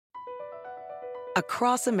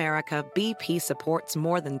Across America, BP supports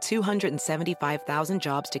more than 275,000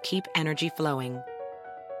 jobs to keep energy flowing.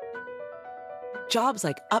 Jobs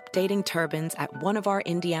like updating turbines at one of our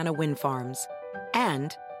Indiana wind farms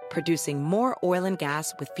and producing more oil and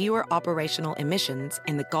gas with fewer operational emissions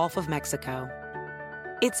in the Gulf of Mexico.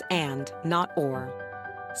 It's and, not or.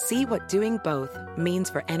 See what doing both means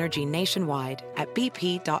for energy nationwide at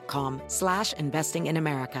bp.com/investing in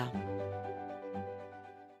America.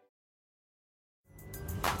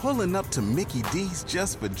 Pulling up to Mickey D's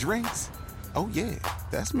just for drinks? Oh yeah,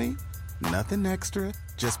 that's me. Nothing extra,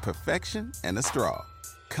 just perfection and a straw.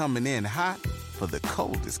 Coming in hot for the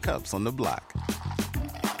coldest cups on the block.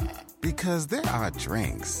 Because there are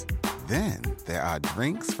drinks. Then there are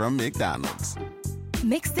drinks from McDonald's.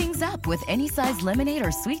 Mix things up with any size lemonade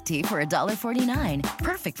or sweet tea for $1.49.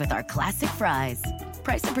 Perfect with our classic fries.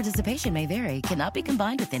 Price and participation may vary. Cannot be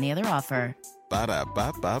combined with any other offer.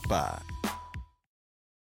 Ba-da-ba-ba-ba.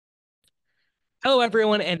 Hello,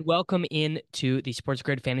 everyone, and welcome in to the Sports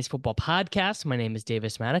Grid Fantasy Football Podcast. My name is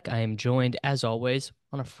Davis Maddock. I am joined, as always,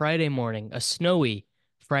 on a Friday morning, a snowy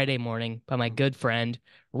Friday morning, by my good friend,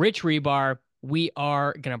 Rich Hribar. We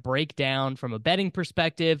are going to break down, from a betting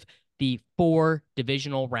perspective, the 4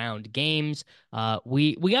 divisional round games.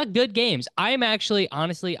 We got good games. I'm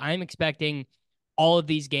expecting all of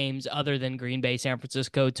these games, other than Green Bay, San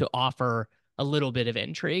Francisco, to offer a little bit of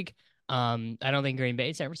intrigue. I don't think Green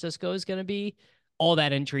Bay, San Francisco is going to be all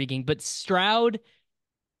that intriguing, but Stroud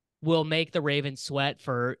will make the Ravens sweat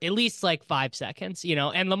for at least like 5 seconds,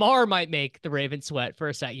 and Lamar might make the Ravens sweat for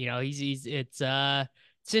a second. It's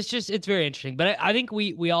very interesting, but I think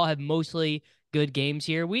we all have mostly good games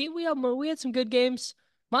here. We had some good games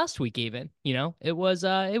last week even, it was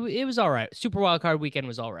all right. Super Wild Card weekend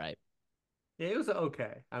was all right. Yeah, it was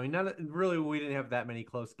okay. I mean, we didn't have that many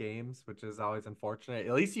close games, which is always unfortunate.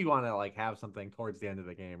 At least you want to have something towards the end of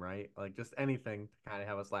the game, right? Like just anything to kind of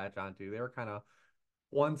have us latch onto. They were kind of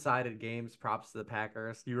one-sided games. Props to the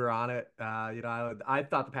Packers. You were on it. I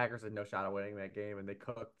thought the Packers had no shot of winning that game, and they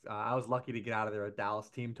cooked. I was lucky to get out of there a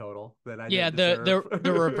Dallas team total that I didn't deserve.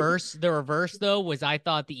 the reverse though was I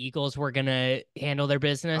thought the Eagles were gonna handle their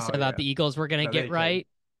business. I thought the Eagles were gonna get right,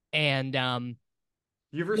 and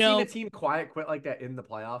You ever seen a team quit like that in the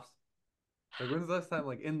playoffs? Like when's the last time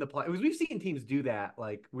in the play? We've seen teams do that.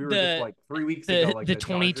 Like we were just 3 weeks ago. Like the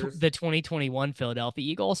 2021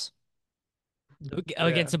 Philadelphia Eagles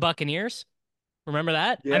against the Buccaneers. Remember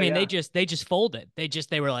that? Yeah, I mean, they just folded.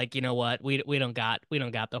 They were like, you know what? We don't got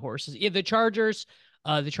the horses. Yeah, the Chargers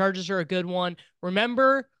are a good one.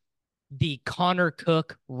 Remember the Connor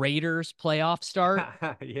Cook Raiders playoff start?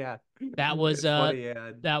 Yeah, that was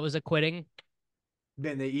a quitting.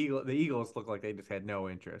 Then the Eagles looked like they just had no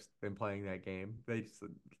interest in playing that game. They just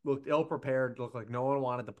looked ill-prepared, looked like no one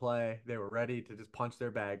wanted to play. They were ready to just punch their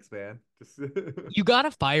bags, man. Just You got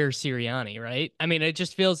to fire Sirianni, right? I mean, it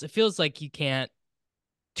feels like you can't,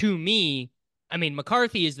 to me. I mean,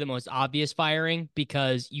 McCarthy is the most obvious firing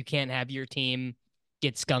because you can't have your team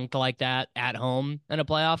get skunked like that at home in a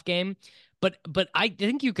playoff game. But I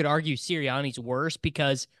think you could argue Sirianni's worse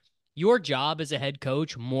because your job as a head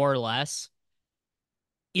coach, more or less,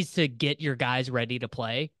 is to get your guys ready to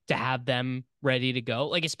play, to have them ready to go.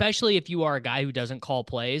 Like, especially if you are a guy who doesn't call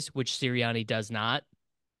plays, which Sirianni does not.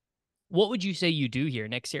 What would you say you do here,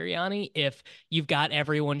 Nick Sirianni, if you've got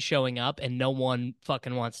everyone showing up and no one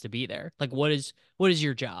fucking wants to be there? Like, what is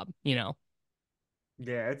your job, Yeah,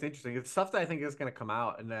 it's interesting. It's stuff that I think is going to come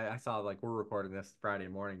out. And I saw, we're recording this Friday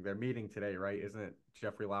morning. They're meeting today, right? Isn't it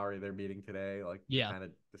Jeffrey Lowry? They're meeting today, to kind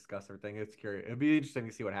of discuss everything. It's curious. It'd be interesting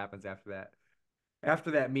to see what happens after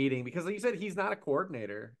that meeting, because like you said, he's not a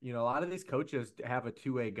coordinator. A lot of these coaches have a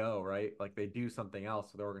two-way go, right? Like they do something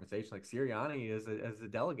else with the organization. Like Sirianni is a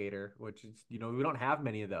delegator, which is, we don't have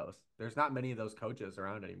many of those. There's not many of those coaches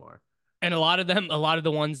around anymore. And a lot of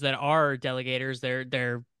the ones that are delegators,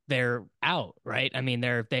 they're out, right? I mean,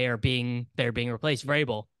 they're being replaced.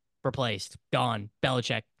 Vrabel replaced, gone.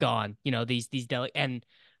 Belichick gone. These and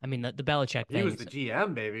I mean the Belichick thing. He was the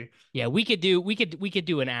GM, baby. Yeah, we could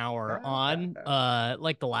do an hour on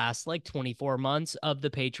the last 24 months of the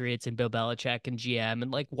Patriots and Bill Belichick and GM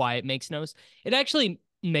and why it actually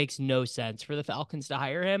makes no sense for the Falcons to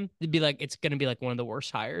hire him. It's going to be one of the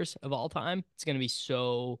worst hires of all time. It's going to be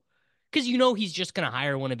so, because he's just going to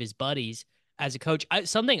hire one of his buddies as a coach.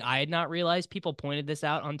 Something I had not realized, people pointed this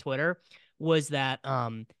out on Twitter, was that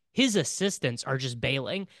his assistants are just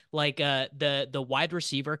bailing. The wide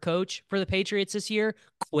receiver coach for the Patriots this year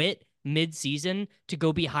quit mid-season to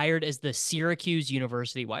go be hired as the Syracuse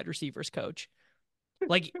University wide receivers coach.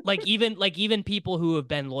 Like even people who have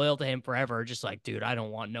been loyal to him forever are just like, dude, I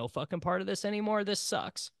don't want no fucking part of this anymore. This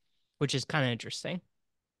sucks, which is kind of interesting.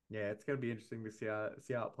 Yeah, it's gonna be interesting to see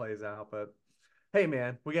how it plays out. But hey,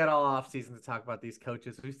 man, we got all off season to talk about these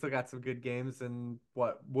coaches. We still got some good games, and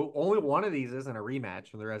only one of these isn't a rematch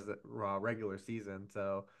from the rest of the regular season.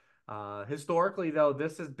 So, historically, though,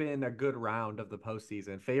 this has been a good round of the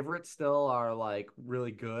postseason. Favorites still are like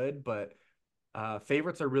really good, but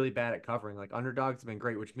favorites are really bad at covering. Like underdogs have been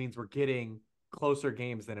great, which means we're getting closer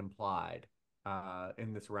games than implied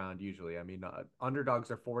in this round usually. I mean,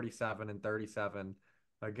 underdogs are 47 and 37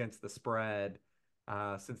 against the spread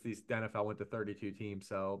since the NFL went to 32 teams.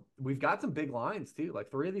 So we've got some big lines too.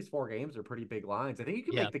 Like three of these four games are pretty big lines. I think you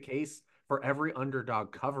can Yeah. make the case for every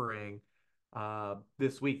underdog covering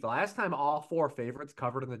this week. The last time all four favorites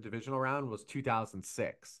covered in the divisional round was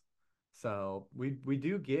 2006. So we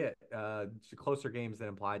do get closer games than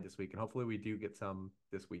implied this week, and hopefully we do get some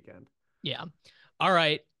this weekend. Yeah. All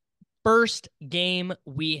right. First game,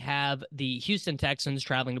 we have the Houston Texans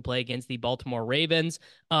traveling to play against the Baltimore Ravens.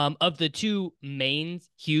 Of the two main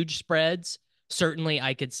huge spreads, certainly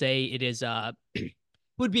I could say it is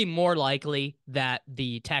would be more likely that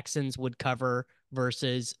the Texans would cover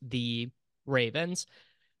versus the Ravens.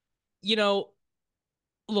 You know,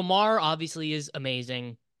 Lamar obviously is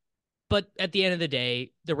amazing. But at the end of the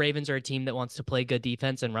day, the Ravens are a team that wants to play good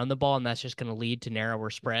defense and run the ball, and that's just going to lead to narrower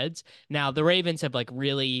spreads. Now, the Ravens have like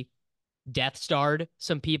really Death Starred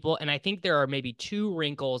some people, and I think there are maybe two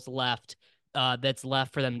wrinkles left that's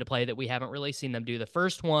left for them to play that we haven't really seen them do. The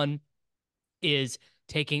first one is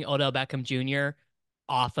taking Odell Beckham Jr.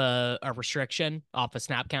 off a restriction, off a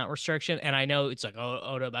snap count restriction. And I know it's like, oh,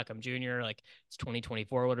 Odell Beckham Jr., like it's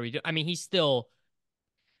 2024. What are we doing? I mean, he's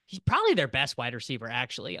probably their best wide receiver,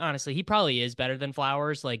 actually. Honestly, he probably is better than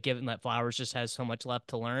Flowers, like given that Flowers just has so much left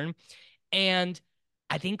to learn. And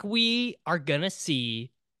I think we are gonna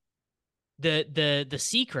see the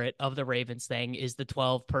secret of the Ravens thing is the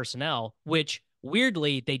 12 personnel, which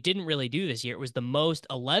weirdly they didn't really do this year. It was the most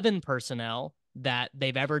 11 personnel that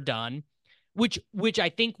they've ever done, which I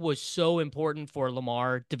think was so important for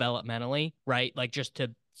Lamar developmentally, right? Like just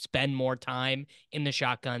to spend more time in the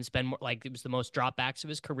shotgun, spend more, like it was the most dropbacks of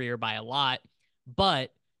his career by a lot.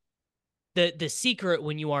 But the secret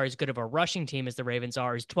when you are as good of a rushing team as the Ravens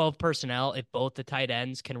are is 12 personnel. If both the tight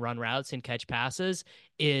ends can run routes and catch passes,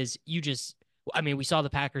 is you just, I mean, we saw the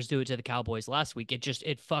Packers do it to the Cowboys last week. It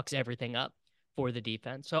fucks everything up for the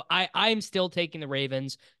defense. So I'm still taking the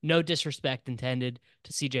Ravens. No disrespect intended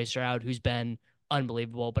to CJ Stroud, who's been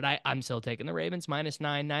unbelievable, but I'm still taking the Ravens -9,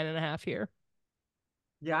 9.5 here.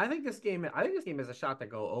 Yeah, I think this game has a shot to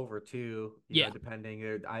go over too, Yeah.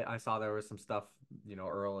 depending. I saw there was some stuff,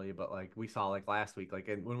 early, but like we saw like last week, like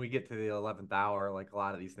when we get to the 11th hour, like a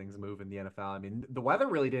lot of these things move in the NFL. I mean, the weather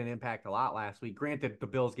really didn't impact a lot last week. Granted, the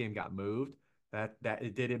Bills game got moved. That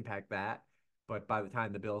it did impact that. But by the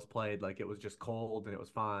time the Bills played, like it was just cold and it was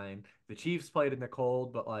fine. The Chiefs played in the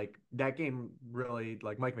cold, but like that game really,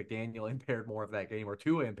 like Mike McDaniel impaired more of that game, or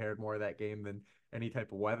Tua impaired more of that game than any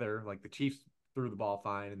type of weather. Like the Chiefs threw the ball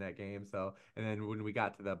fine in that game. So, and then when we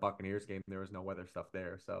got to the Buccaneers game, there was no weather stuff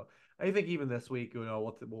there. So, I think even this week,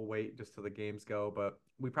 we'll wait just till the games go, but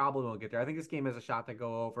we probably won't get there. I think this game has a shot to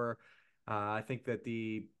go over. I think that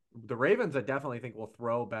the Ravens, I definitely think will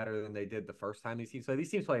throw better than they did the first time these teams. So these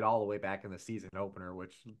teams played all the way back in the season opener,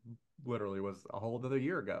 which literally was a whole other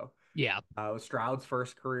year ago. Yeah. It was Stroud's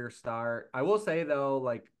first career start. I will say though,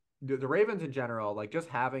 like the Ravens in general, like just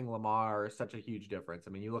having Lamar is such a huge difference.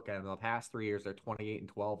 I mean, you look at him the past 3 years, they're 28 and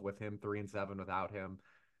 12 with him, 3 and 7 without him.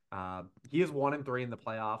 He is 1 and 3 in the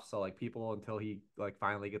playoffs, so like people until he like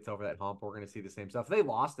finally gets over that hump, we're gonna see the same stuff. If they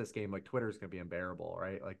lost this game, like Twitter's gonna be unbearable,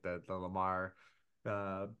 right? Like the Lamar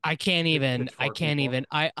I can't even. I pitchfork can't people. even.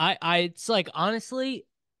 It's like honestly,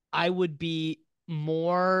 I would be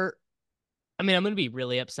more. I mean, I'm going to be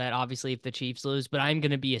really upset, obviously, if the Chiefs lose, but I'm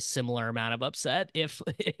going to be a similar amount of upset if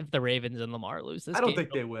if the Ravens and Lamar lose this I don't game.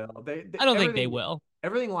 think they will. I don't think they will.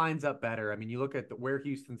 Everything lines up better. I mean, you look at where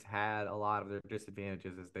Houston's had a lot of their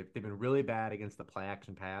disadvantages is they've been really bad against the play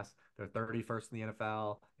action pass. They're 31st in the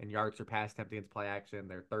NFL in yards per pass attempt against play action.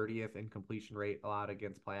 They're 30th in completion rate allowed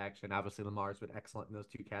against play action. Obviously, Lamar's been excellent in those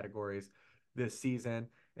two categories this season.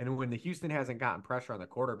 And when the Houston hasn't gotten pressure on the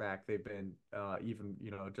quarterback, they've been even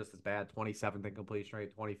just as bad. 27th in completion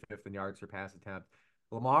rate, 25th in yards per pass attempt.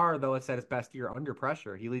 Lamar, though, has had his best year under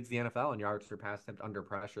pressure. He leads the NFL in yards per pass attempt under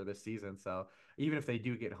pressure this season. So even if they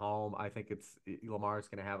do get home, I think Lamar's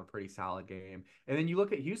going to have a pretty solid game. And then you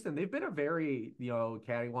look at Houston; they've been a very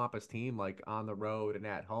cattywampus team, like on the road and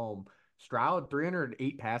at home. Stroud,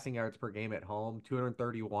 308 passing yards per game at home,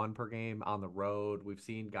 231 per game on the road. We've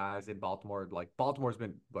seen guys in Baltimore, like Baltimore's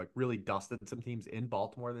been like really dusted some teams in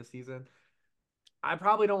Baltimore this season. I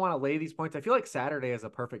probably don't want to lay these points. I feel like Saturday is a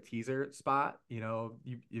perfect teaser spot.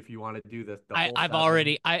 If you want to do the full I've seven.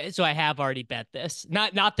 already I have already bet this.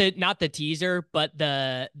 Not the teaser, but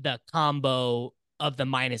the combo of the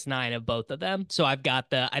 -9 of both of them. So I've got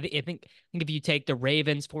I think if you take the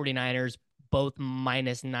Ravens 49ers both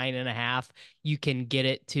 -9.5, you can get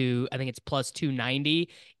it to, I think it's plus 290.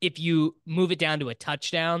 If you move it down to a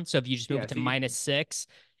touchdown, so if you just move Yeah, it to so -6,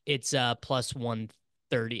 it's plus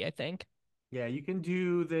 130, I think. yeah, you can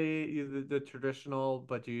do the traditional,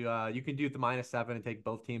 but you can do the -7 and take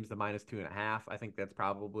both teams to -2.5. I think that's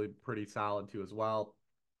probably pretty solid too as well.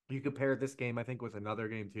 You could pair this game, I think, with another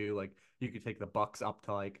game too. Like you could take the Bucks up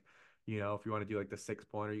to like, if you want to do like the 6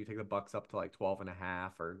 pointer, you take the Bucks up to like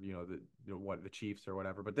 12.5, or the Chiefs or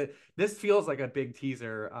whatever. But this feels like a big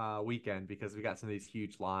teaser weekend because we got some of these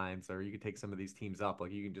huge lines, or you could take some of these teams up.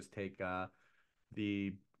 Like you can just take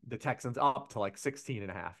the the Texans up to like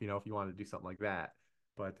 16.5, if you want to do something like that.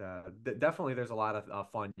 But definitely there's a lot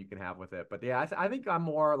of fun you can have with it. But yeah, I think I'm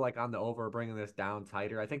more like on the over, bringing this down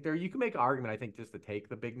tighter. I think you can make an argument, I think, just to take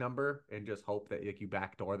the big number and just hope that like, you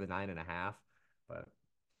backdoor the 9.5. But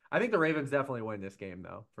I think the Ravens definitely win this game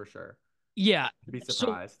though, for sure. Yeah. I'd be So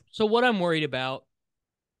surprised. so what I'm worried about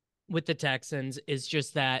with the Texans is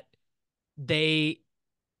just that they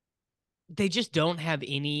they just don't have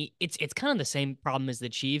any. It's kind of the same problem as the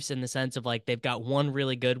Chiefs in the sense of like they've got one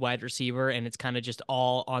really good wide receiver and it's kind of just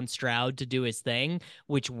all on Stroud to do his thing,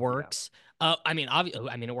 which Yeah. works.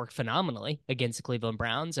 It worked phenomenally against the Cleveland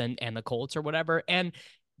Browns and the Colts or whatever. And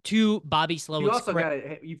to Bobby You Slowick's also got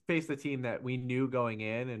credit, to you face the team that we knew going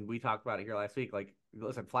in, and we talked about it here last week. Like,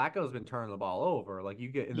 listen, Flacco's been turning the ball over. Like, you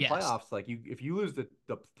get in the yes, playoffs, like if you lose the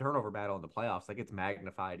turnover battle in the playoffs, like it's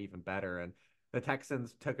magnified even better. And the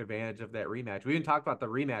Texans took advantage of that rematch. We didn't talk about the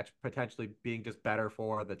rematch potentially being just better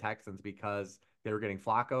for the Texans because they were getting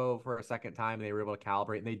Flacco for a second time, and they were able to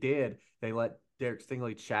calibrate, and they did. They let Derek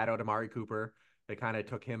Stingley shadow Amari Cooper. They kind of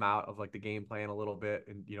took him out of like the game plan a little bit,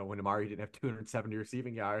 and when Amari didn't have 270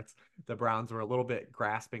 receiving yards, the Browns were a little bit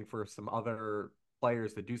grasping for some other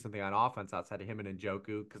players to do something on offense outside of him and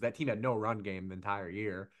Njoku, because that team had no run game the entire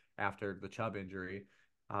year after the Chubb injury.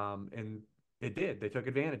 And it did. They took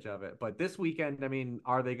advantage of it. But this weekend, I mean,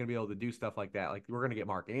 are they going to be able to do stuff like that? Like, we're going to get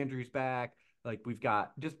Mark Andrews back. Like, we've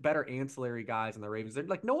got just better ancillary guys in the Ravens. They're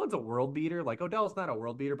like, no one's a world beater. Like, Odell's not a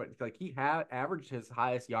world beater, but like he had averaged his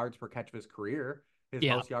highest yards per catch of his career, his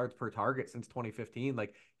yeah, most yards per target since 2015.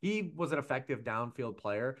 Like, he was an effective downfield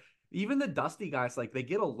player. Even the dusty guys, like they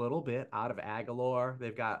get a little bit out of Aguilar.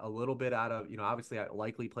 They've got a little bit out of, obviously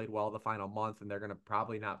likely played well the final month, and they're going to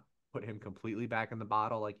probably not put him completely back in the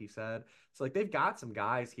bottle, like you said. So like they've got some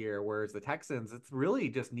guys here, whereas the Texans, it's really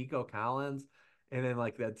just Nico Collins. And then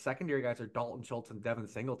like the secondary guys are Dalton Schultz and Devin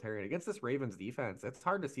Singletary. And against this Ravens defense, it's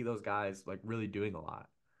hard to see those guys like really doing a lot.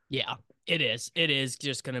 yeah, it is. It is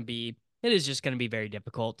just going to be very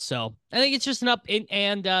difficult. So I think it's just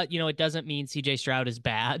it doesn't mean CJ Stroud is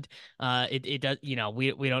bad. It does,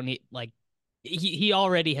 we don't need like he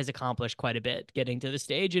already has accomplished quite a bit getting to the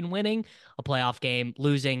stage and winning a playoff game,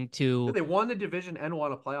 losing to, They won the division and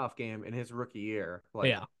won a playoff game in his rookie year. Like,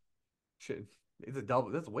 yeah, shit, it's a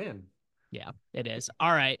double. That's a win. yeah, it is.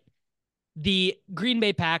 All right. The Green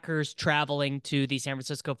Bay Packers traveling to the San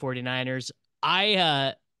Francisco 49ers.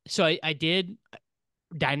 I did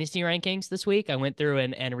dynasty rankings this week. I went through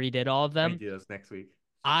and redid all of I might them. do those next week.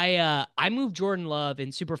 I moved Jordan Love in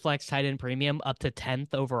Superflex tight end premium up to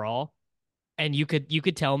 10th overall. And you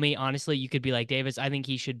could tell me honestly, you could be like, Davis, I think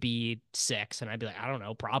he should be 6. And I'd be like, I don't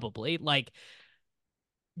know, probably. Like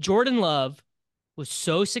Jordan Love was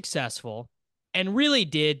so successful and really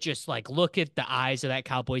did just like look at the eyes of that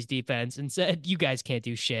Cowboys defense and said, you guys can't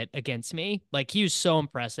do shit against me. Like he was so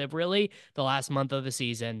impressive, really, the last month of the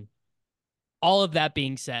season. All of that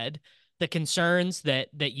being said, the concerns that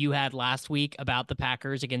you had last week about the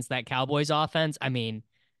Packers against that Cowboys offense, I mean,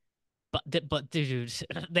 but dude,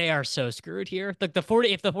 they are so screwed here. Like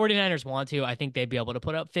if the 49ers want to, I think they'd be able to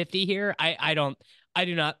put up 50 here. I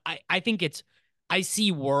do not. I think I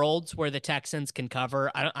see worlds where the Texans can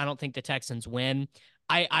cover. I don't think the Texans win.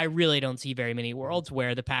 I really don't see very many worlds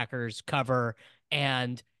where the Packers cover,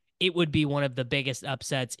 and it would be one of the biggest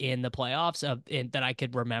upsets in the playoffs that I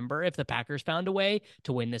could remember if the Packers found a way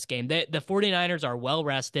to win this game. The 49ers are well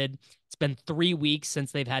rested. It's been 3 weeks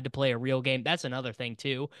since they've had to play a real game. That's another thing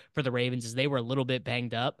too for the Ravens is they were a little bit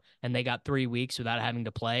banged up and they got 3 weeks without having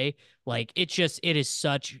to play. Like it is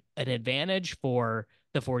such an advantage for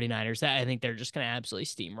the 49ers that I think they're just going to absolutely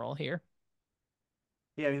steamroll here.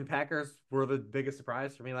 Yeah, I mean, the Packers were the biggest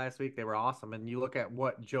surprise for me last week. They were awesome. And you look at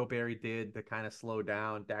what Joe Barry did to kind of slow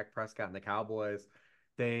down Dak Prescott and the Cowboys.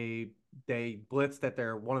 They they blitzed at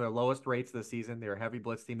their one of their lowest rates of the season. They were a heavy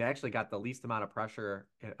blitz team. They actually got the least amount of pressure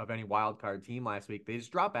of any wild card team last week. They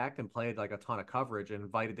just dropped back and played like a ton of coverage and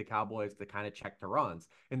invited the Cowboys to kind of check the runs.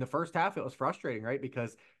 In the first half, it was frustrating, right?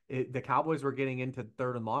 Because the Cowboys were getting into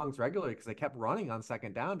third and longs regularly because they kept running on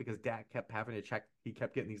second down because Dak kept having to check. He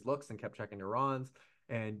kept getting these looks and kept checking the runs.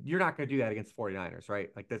 And you're not going to do that against 49ers, right?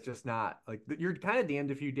 Like, that's just not like you're kind of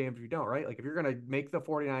damned if you don't, right? Like, if you're going to make the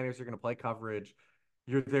 49ers, you're going to play coverage,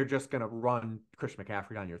 they're just going to run Chris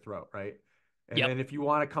McCaffrey down your throat, right? And Yep. then if you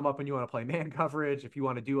want to come up and you want to play man coverage, if you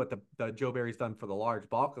want to do what the Joe Barry's done for the large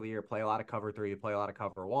bulk of the year, play a lot of cover three, play a lot of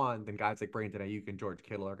cover one, then guys like Brandon Ayuk and George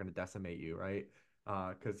Kittle are going to decimate you, right?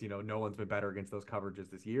 Because no one's been better against those coverages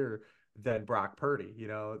this year than Brock Purdy,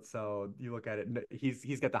 So you look at it,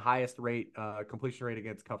 he's got the highest rate completion rate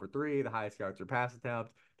against cover three, the highest yards per pass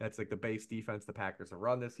attempt. That's like the base defense the Packers have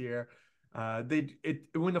run this year. When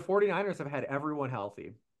the 49ers have had everyone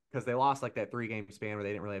healthy, because they lost like that 3 game span where they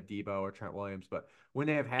didn't really have Debo or Trent Williams, but when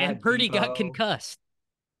they have And had Purdy got Debo, concussed.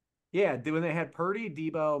 yeah, when they had Purdy,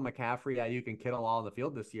 Debo, McCaffrey, Ayuk, and Kittle all on the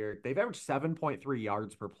field this year, they've averaged 7.3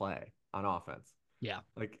 yards per play on offense. Yeah.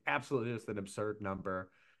 Like, absolutely just an absurd number.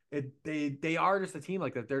 They are just a team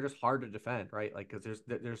like that. They're just hard to defend, right? Like, because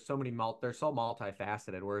there's so many they're so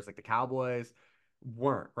multifaceted. Whereas like the Cowboys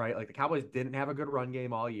weren't, right? Like the Cowboys didn't have a good run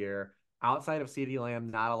game all year. Outside of CeeDee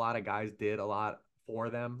Lamb, not a lot of guys did a lot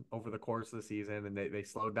for them over the course of the season, and they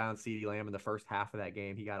slowed down CeeDee Lamb in the first half of that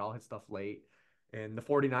game. He got all his stuff late. And the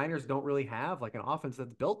 49ers don't really have like an offense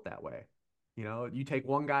that's built that way. You take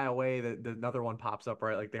one guy away, the another one pops up,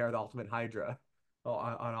 right? Like they are the ultimate Hydra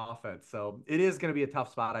on offense. So it is going to be a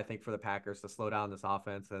tough spot, I think, for the Packers to slow down this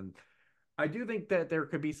offense. And I do think that there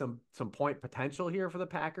could be some point potential here for the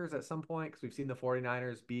Packers at some point because we've seen the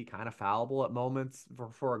 49ers be kind of fallible at moments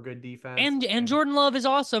for a good defense. And And Jordan Love is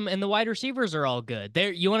awesome, and the wide receivers are all good.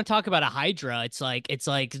 There, you want to talk about a Hydra? It's like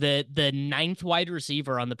the ninth wide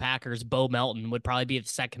receiver on the Packers, Bo Melton, would probably be the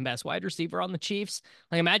second best wide receiver on the Chiefs.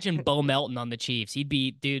 Like imagine Bo Melton on the Chiefs. He'd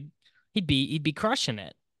be crushing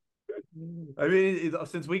it. I mean,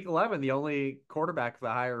 since week 11, the only quarterback with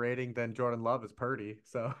a higher rating than Jordan Love is Purdy.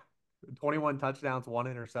 So 21 touchdowns, 1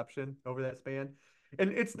 interception over that span.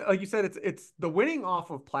 And it's like you said, it's the winning off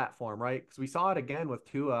of platform, right? Because we saw it again with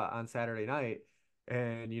Tua on Saturday night.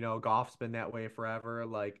 And Goff's been that way forever.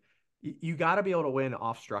 Like you got to be able to win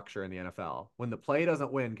off structure in the NFL. When the play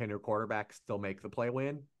doesn't win, can your quarterback still make the play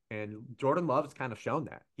win? And Jordan Love's kind of shown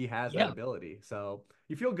that. He has that Yeah. ability. So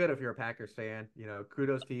you feel good if you're a Packers fan.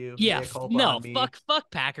 Kudos to you. Yeah, Mea culpa no, on me.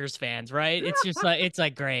 fuck Packers fans, right? It's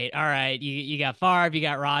like great. All right, you got Favre, you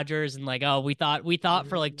got Rodgers, and like, oh, we thought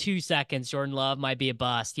for like 2 seconds Jordan Love might be a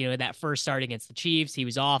bust. That first start against the Chiefs, he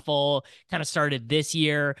was awful. Kind of started this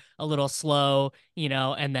year a little slow,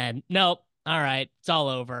 and then nope. All right, it's all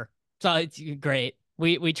over. So it's great.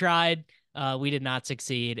 We tried, we did not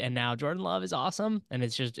succeed, and now Jordan Love is awesome, and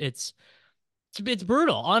it's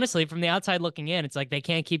brutal, honestly, from the outside looking in. It's like they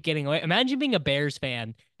can't keep getting away. Imagine being a Bears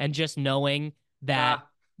fan and just knowing that Ah,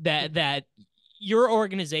 that your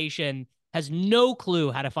organization has no clue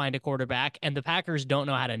how to find a quarterback, and the Packers don't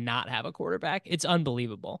know how to not have a quarterback. It's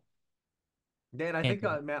unbelievable. Dan, I Can't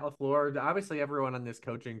think do it. Matt LaFleur, obviously everyone on this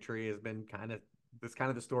coaching tree has been kind of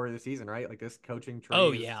the story of the season, right? Like this coaching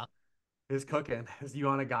Oh tree is yeah. is cooking. Is you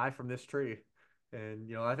want a guy from this tree?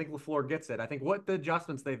 And I think LaFleur gets it. I think what the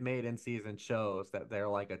adjustments they've made in season shows that they're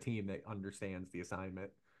like a team that understands the assignment.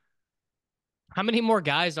 How many more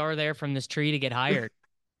guys are there from this tree to get hired?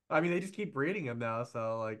 I mean, they just keep breeding him now.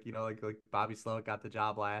 So like, like Bobby Slowick got the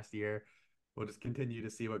job last year. We'll just continue to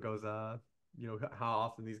see what goes how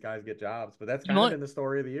often these guys get jobs. But that's You know kind of what? been the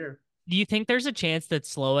story of the year. Do you think there's a chance that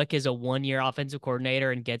Slowick is a 1 year offensive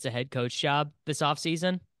coordinator and gets a head coach job this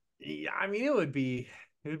offseason? Yeah, I mean it would be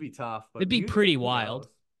tough, but It'd be pretty who wild. knows?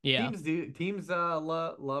 Yeah. Teams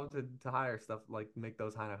love to hire stuff like make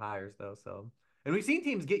those kind of hires though. So, and we've seen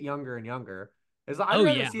teams get younger and younger. As I'd Oh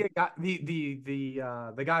rather yeah. see a guy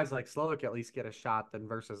the guys like Slowick at least get a shot than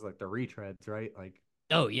versus like the retreads, right? Like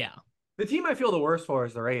Oh yeah. the team I feel the worst for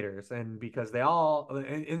is the Raiders, and because they all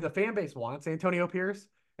and the fan base wants Antonio Pierce,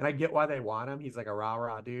 and I get why they want him. He's like a rah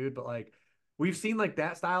rah dude, but like we've seen like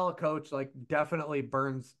that style of coach like definitely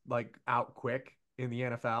burns like out quick in the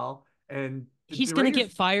NFL, and He's the gonna Raiders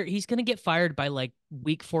get fired. He's gonna get fired by like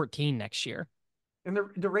week 14 next year.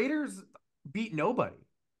 the Raiders beat nobody.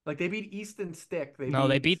 Like they beat Easton Stick. They No,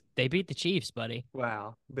 they beat beat they beat the Chiefs, buddy.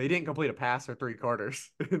 wow. They didn't complete a pass for 3 quarters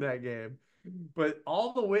in that game. But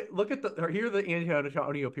all the way, look at the here are the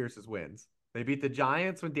Antonio Pierce's wins. They beat the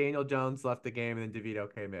Giants when Daniel Jones left the game and then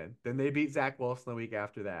DeVito came in. Then they beat Zach Wilson the week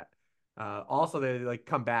after that. Also, they like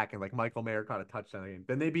come back and like Michael Mayer caught a touchdown game.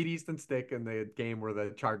 Then they beat Easton Stick in the game where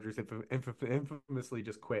the Chargers infamously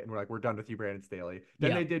just quit and were like, "We're done with you, Brandon Staley."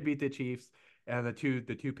 Then Yeah. they did beat the Chiefs and the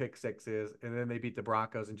two pick sixes, and then they beat the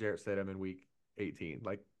Broncos and Jarrett Stidham in week 18.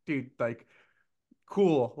 Like, dude, like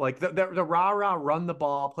cool. Like the rah rah run the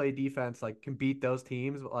ball, play defense, like can beat those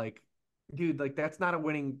teams, but like dude, like that's not a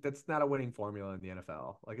winning formula in the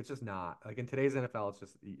NFL. Like it's just not. Like in today's NFL, it's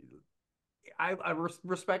just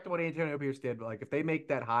respect what Antonio Pierce did, but like if they make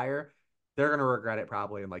that higher, they're gonna regret it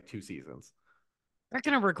probably in like 2 seasons. They're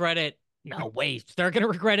gonna regret it. No, wait. They're gonna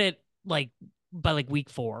regret it like by like week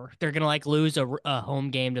 4. They're gonna like lose a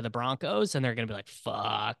home game to the Broncos, and they're gonna be like,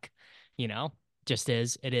 "Fuck," you know. Just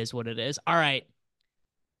is. It is what it is. All right.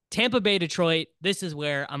 Tampa Bay, Detroit. This is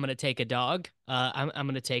where I'm gonna take a dog. I'm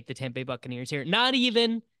gonna take the Tampa Bay Buccaneers here. Not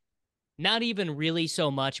even really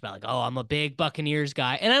so much about like, oh, I'm a big Buccaneers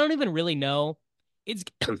guy, and I don't even really know. It's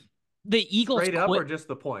the Eagles Straight up quit. or just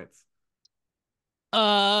the points?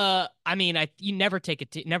 I mean, you never take a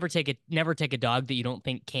dog that you don't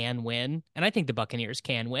think can win, and I think the Buccaneers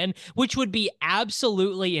can win, which would be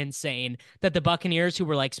absolutely insane. That the Buccaneers, who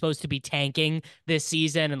were like supposed to be tanking this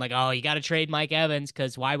season, and like, oh, you got to trade Mike Evans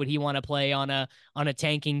because why would he want to play on a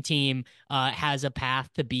tanking team? Has a path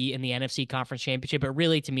to be in the NFC Conference Championship, but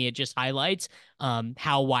really, to me, it just highlights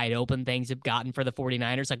how wide open things have gotten for the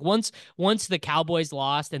 49ers. Like once the Cowboys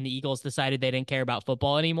lost and the Eagles decided they didn't care about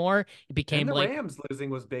football anymore, it And became the like, Rams losing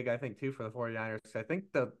was big, I think, too, for the 49ers. I think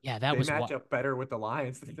yeah, that they was match what. up better with the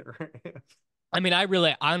Lions than the Rams. I mean, I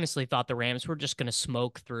really honestly thought the Rams were just going to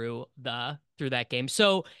smoke through that game.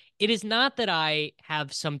 So it is not that I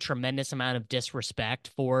have some tremendous amount of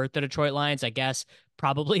disrespect for the Detroit Lions. I guess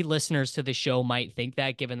probably listeners to the show might think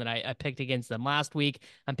that, given that I picked against them last week.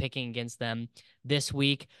 I'm picking against them this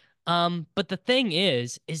week. But the thing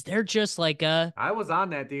is they're just like I was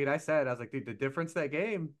on that, dude. I was like, dude, the difference that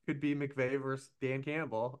game could be McVay versus Dan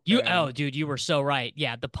Campbell. oh, And dude, you were so right.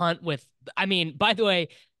 Yeah, the punt with, I mean, by the way,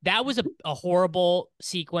 that was a horrible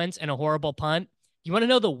sequence and a horrible punt. You want to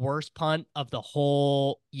know the worst punt of the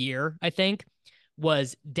whole year, I think,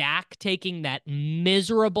 was Dak taking that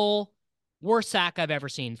miserable, worst sack I've ever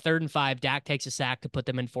seen. 3rd and 5, Dak takes a sack to put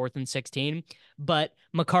them in 4th and 16. But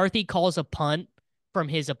McCarthy calls a punt from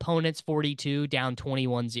his opponent's 42 down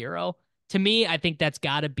 21-0. To me, I think that's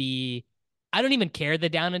got to be, I don't even care the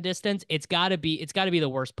down and distance. It's got to be the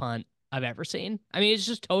worst punt I've ever seen. I mean,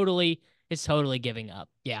 it's totally giving up.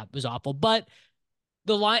 Yeah, it was awful. But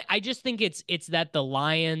I just think it's that the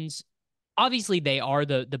Lions, obviously they are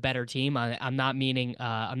the better team. I'm not meaning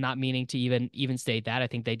to even state that. I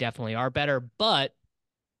think they definitely are better, but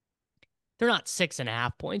they're not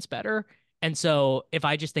 6.5 points better. And so if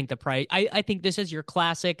I just think the price, I think this is your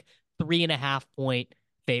classic 3.5 point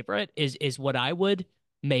favorite is what I would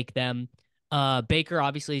make them. Baker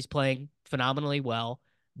obviously is playing phenomenally well.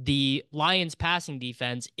 The Lions passing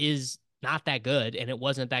defense is not that good, and it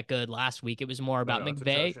wasn't that good last week. It was more no, about no, it's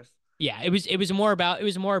McVay. atrocious. Yeah, it was more about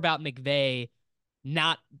McVay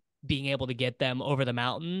not being able to get them over the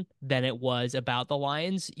mountain than it was about the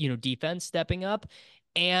Lions, defense stepping up.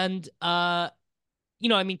 And I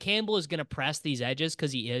mean, Campbell is going to press these edges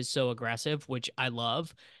because he is so aggressive, which I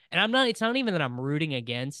love. And it's not even that I'm rooting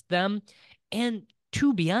against them. And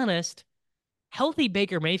to be honest, healthy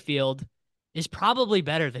Baker Mayfield is probably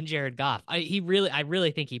better than Jared Goff. I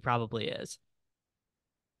really think he probably is.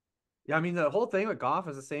 Yeah, I mean, the whole thing with Goff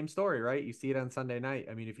is the same story, right? You see it on Sunday night.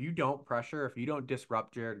 I mean, if you don't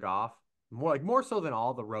disrupt Jared Goff, more so than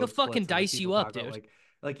all the He'll road fucking splits and like dice people you up, talk about, dude.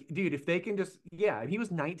 like, dude, if they can just, yeah, he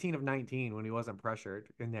was 19 of 19 when he wasn't pressured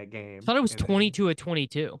in that I game, thought it was and 22 at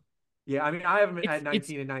 22. yeah, I mean, I haven't It's had it's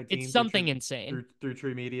 19 and it's 19 through something true insane. through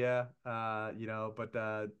True Media,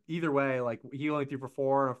 but either way, like he only threw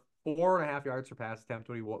for 4.5 yards per pass attempt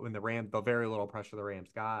when the very little pressure the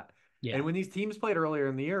Rams got. Yeah. And when these teams played earlier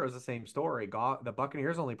in the year, it was the same story. The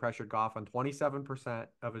Buccaneers only pressured Goff on 27%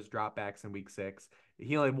 of his dropbacks in week 6.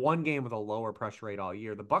 He only had one game with a lower pressure rate all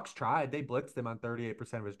year. The Bucs tried. They blitzed him on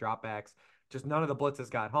 38% of his dropbacks. Just none of the blitzes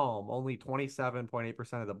got home. Only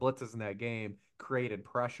 27.8% of the blitzes in that game created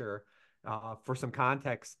pressure. For some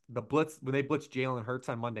context, when they blitzed Jalen Hurts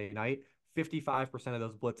on Monday night, 55% of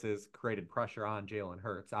those blitzes created pressure on Jalen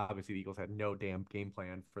Hurts. Obviously, the Eagles had no damn game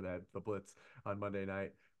plan for the blitz on Monday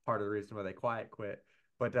night. Part of the reason why they quiet quit.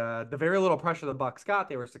 But the very little pressure the Bucs got,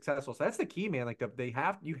 they were successful. So that's the key, man. Like you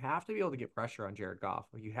have to be able to get pressure on Jared Goff.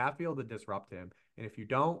 Like, you have to be able to disrupt him. And if you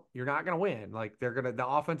don't, you're not gonna win. Like the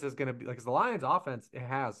offense is gonna be like, 'cause the Lions offense, it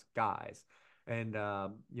has guys. And,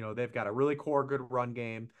 they've got a really core good run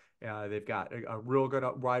game. They've got a real good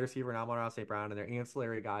wide receiver in Amon-Ra St. Brown, and their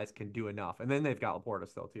ancillary guys can do enough. And then they've got Laporta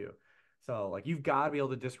still, too. So, like, you've got to be able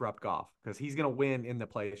to disrupt Goff because he's going to win in the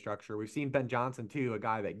play structure. We've seen Ben Johnson, too, a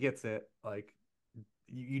guy that gets it. Like,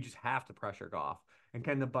 you just have to pressure Goff. And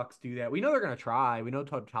can the Bucks do that? We know they're going to try. We know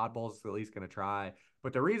Todd Bowles is at least going to try.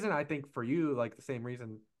 But the reason I think for you, like the same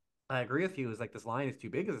reason I agree with you, is like this line is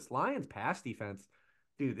too big. Because this Lions pass defense,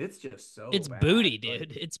 dude, it's just so It's bad. booty,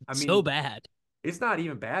 dude. It's I so mean, bad. it's not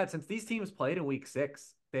even bad. Since these teams played in week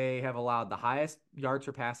 6, they have allowed the highest yards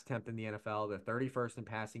per pass attempt in the NFL. They're 31st in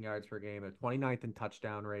passing yards per game. They're 29th in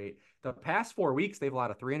touchdown rate. The past 4 weeks, they've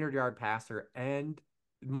allowed a 300-yard passer and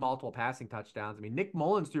multiple passing touchdowns. I mean, Nick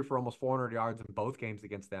Mullins threw for almost 400 yards in both games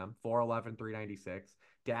against them, 411, 396.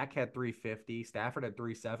 Dak had 350. Stafford had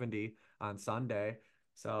 370 on Sunday.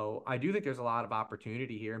 So I do think there's a lot of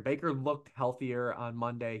opportunity here. And Baker looked healthier on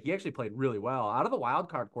Monday. He actually played really well. Out of the wild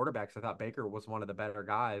card quarterbacks, I thought Baker was one of the better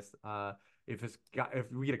guys. If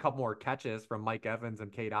we get a couple more catches from Mike Evans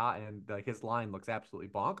and K. Dot, and like his line looks absolutely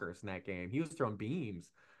bonkers in that game. He was throwing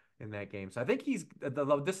beams in that game. So I think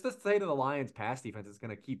the state of the Lions pass defense is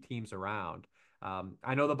going to keep teams around.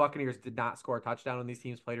 I know the Buccaneers did not score a touchdown when these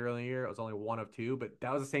teams played earlier in the year. It was only 1 of 2, but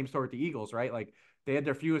that was the same story with the Eagles, right? Like they had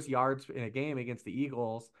their fewest yards in a game against the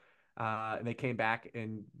Eagles. And they came back,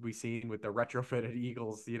 and we seen with the retrofitted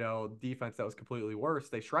Eagles, defense that was completely worse.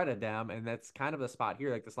 They shredded them, and that's kind of the spot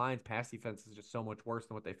here. Like this Lions pass defense is just so much worse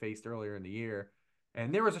than what they faced earlier in the year.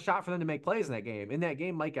 And there was a shot for them to make plays in that game. In that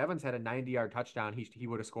game, Mike Evans had a 90-yard touchdown he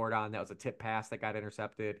would have scored on. That was a tip pass that got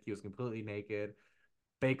intercepted. He was completely naked.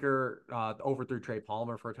 Baker overthrew Trey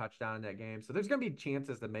Palmer for a touchdown in that game. So there's going to be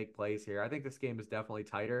chances to make plays here. I think this game is definitely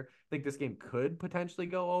tighter. I think this game could potentially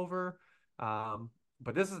go over.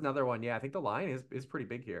 But this is another one. Yeah, I think the line is pretty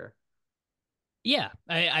big here. Yeah,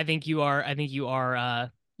 I think you are. I think you are.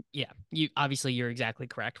 Yeah, you're exactly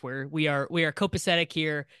correct. We are copacetic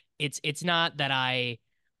here. It's not that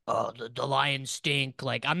the Lions stink.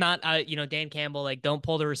 Like I'm not. Dan Campbell. Like don't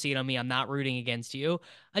pull the receipt on me. I'm not rooting against you.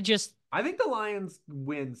 I think the Lions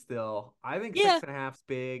win still. I think Yeah. 6.5's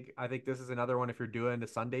big. I think this is another one. If you're doing the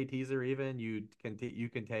Sunday teaser, even you can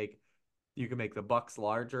make the Bucks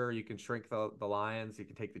larger. You can shrink the Lions. You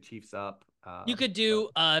can take the Chiefs up. You could But do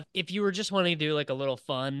if you were just wanting to do like a little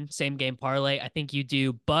fun same game parlay, I think you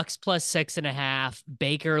do Bucks plus 6.5,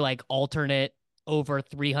 Baker like alternate over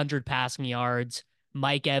 300 passing yards,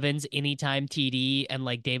 Mike Evans anytime TD, and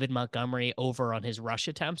like David Montgomery over on his rush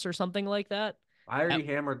attempts or something like that. I already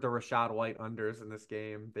hammered the Rashad White unders in this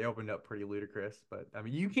game. They opened up pretty ludicrous, but I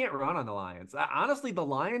mean, you can't run on the Lions. Honestly, the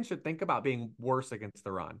Lions should think about being worse against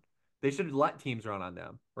the run. They should let teams run on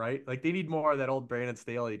them, right? Like they need more of that old Brandon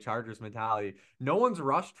Staley Chargers mentality. No one's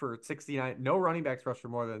rushed for 69. No running backs rushed for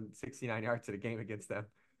more than 69 yards in a game against them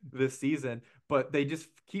this season, but they just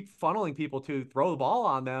keep funneling people to throw the ball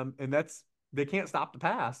on them, and they can't stop the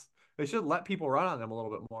pass. They should let people run on them a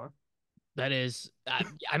little bit more. That is,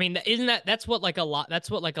 I mean, that's what like a lot, that's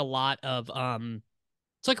what like a lot of,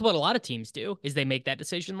 it's like what a lot of teams do is they make that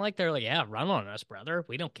decision. Like they're like, yeah, run on us, brother.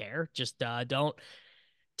 We don't care. Just, don't.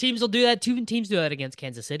 Teams will do that. Two teams do that against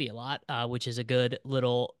Kansas City a lot, which is a good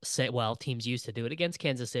little say. Well, teams used to do it against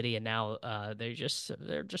Kansas City, and now they're just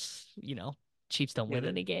Chiefs don't win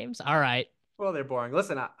any games. All right, Well, they're boring.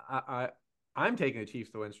 Listen, I'm taking the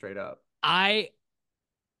Chiefs to win straight up. I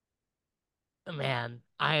man,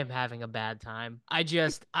 I am having a bad time. I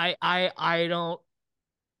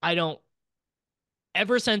don't.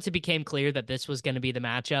 Ever since it became clear that this was going to be the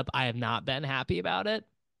matchup, I have not been happy about it.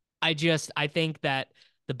 I think that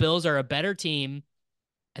the Bills are a better team,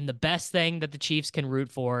 and the best thing that the Chiefs can root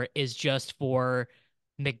for is just for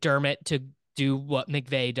McDermott to do what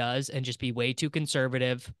McVay does and just be way too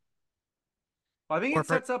conservative. Well, I think Or it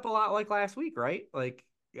for sets up a lot like last week, right? Like,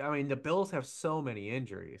 I mean, the Bills have so many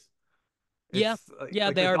injuries. Yeah, It's like, yeah,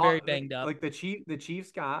 like they the are very dog, banged up. like the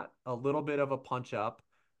Chiefs got a little bit of a punch up,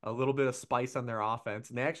 a little bit of spice on their offense,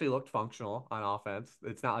 and they actually looked functional on offense.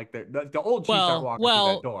 It's not like the old Chiefs aren't walking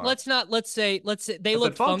through that door. Let's say they I said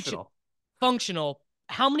looked functional. functional.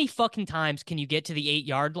 How many fucking times can you get to the 8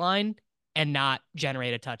 yard line and not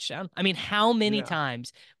generate a touchdown? I mean, how many Yeah.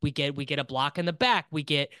 times we get a block in the back, we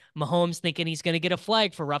get Mahomes thinking he's gonna get a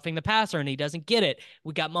flag for roughing the passer and he doesn't get it.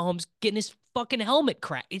 We got Mahomes getting his fucking helmet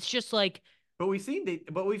cracked. It's just like But we've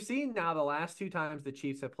seen now the last 2 times the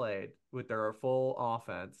Chiefs have played with their full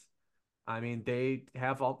offense. I mean, they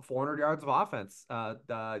have 400 yards of offense.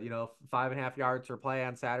 5.5 yards per play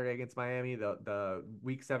on Saturday against Miami. The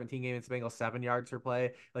Week 17 game against the Bengals, 7 yards per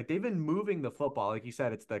play. Like they've been moving the football. Like you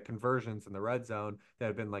said, it's the conversions in the red zone that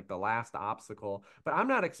have been like the last obstacle. But I'm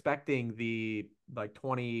not expecting the like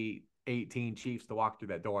 2018 Chiefs to walk through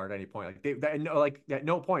that door at any point. Like at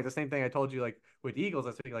no point. The same thing I told you like with the Eagles.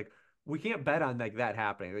 I think like we can't bet on like that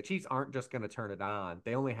happening. The Chiefs aren't just going to turn it on.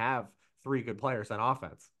 They only have three good players on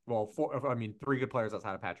offense. Well, three good players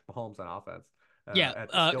outside of Patrick Mahomes on offense. Yeah.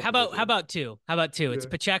 At the skill How about position. two? How about two? It's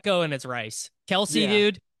Yeah. Pacheco and it's Rice. Kelsey, Yeah.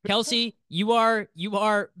 dude. Kelsey, you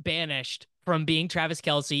are banished from being Travis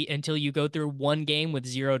Kelsey until you go through one game with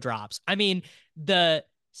 0 drops. I mean, the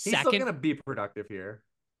He's still second gonna be productive here.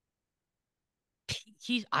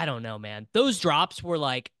 he's I don't know, man. Those drops were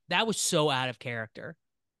like that was so out of character.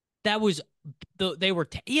 That was they were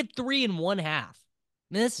he had 3.5.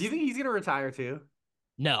 Do you think he's gonna retire too?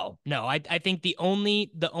 No. I think the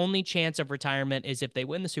only chance of retirement is if they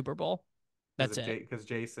win the Super Bowl. That's it. Because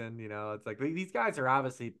Jason, it's like these guys are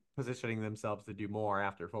obviously positioning themselves to do more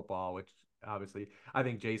after football, which obviously I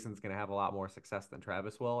think Jason's gonna have a lot more success than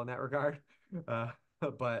Travis will in that regard.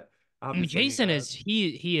 But I mean, obviously, Jason is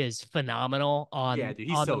he is phenomenal yeah, on dude, he's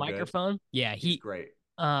the so good. microphone. Yeah, He's great.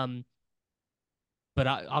 um but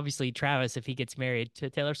obviously Travis, if he gets married to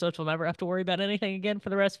Taylor Swift, will never have to worry about anything again for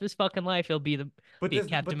the rest of his fucking life. He'll be a captive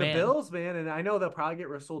But the man. Bills, man, and I know they'll probably get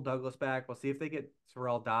Rasul Douglas back. We'll see if they get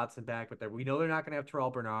Terrell Dodson back, but we know they're not going to have Terrell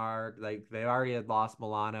Bernard. Like they already had lost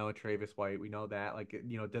Milano and Travis White. We know that. Like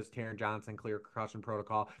does Taron Johnson clear concussion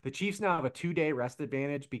protocol? The Chiefs now have a 2-day rest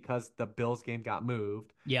advantage because the Bills game got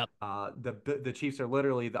moved. Yep. The Chiefs are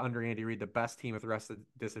literally under Andy Reid the best team with rest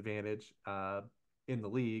disadvantage. In the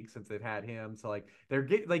league since they've had him. So they're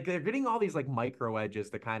getting all these like micro edges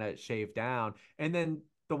to kind of shave down. And then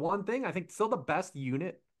the one thing I think still the best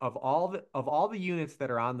unit of all the units that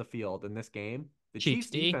are on the field in this game, the Chiefs Chiefs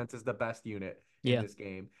D. defense is the best unit in Yeah. this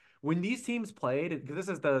game. When these teams played, because this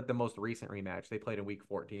is the most recent rematch, they played in week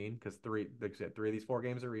 14 because like I said, 3 of these 4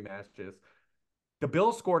 games are rematches. The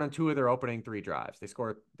Bills scored on 2 of their opening 3 drives. They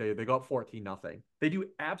go up 14-0. They do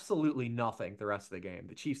absolutely nothing the rest of the game.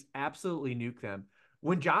 The Chiefs absolutely nuke them.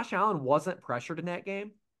 When Josh Allen wasn't pressured in that game,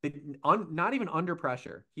 not even under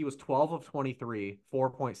pressure, he was 12 of 23,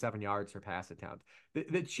 4.7 yards per pass attempt.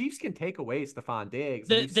 The Chiefs can take away Stephon Diggs.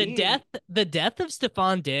 And The death of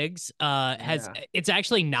Stephon Diggs has yeah, it's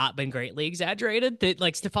actually not been greatly exaggerated. That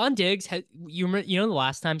like Stephon Diggs had you know the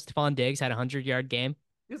last time Stephon Diggs had a 100-yard game?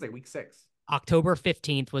 it was like week 6. October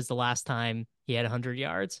 15th was the last time he had 100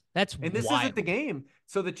 yards. That's And this wild. isn't the game.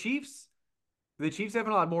 So the Chiefs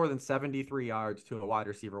haven't allowed more than 73 yards to a wide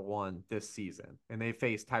receiver one this season. And they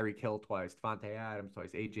faced Tyreek Hill twice, Devontae Adams twice,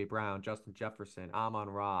 A.J. Brown, Justin Jefferson,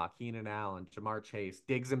 Amon-Ra, Keenan Allen, Jamar Chase.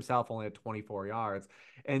 Diggs himself only had 24 yards.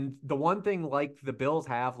 And the one thing like the Bills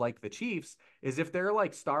have, like the Chiefs, is if their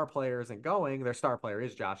like star player isn't going, their star player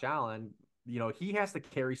is Josh Allen, he has to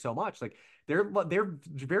carry so much. Like they're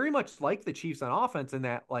very much like the Chiefs on offense in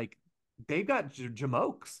that like they've got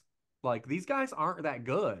jamokes. Like these guys aren't that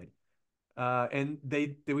good. And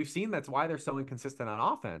we've seen that's why they're so inconsistent on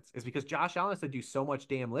offense is because Josh Allen has to do so much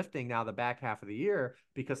damn lifting now the back half of the year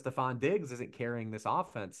because Stephon Diggs isn't carrying this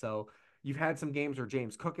offense. So you've had some games where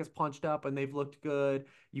James Cook has punched up and they've looked good.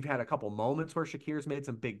 You've had a couple moments where Shakir's made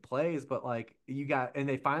some big plays, but and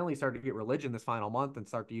they finally started to get religion this final month and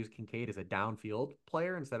start to use Kincaid as a downfield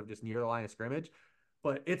player instead of just near the line of scrimmage.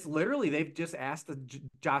 But it's literally they've just asked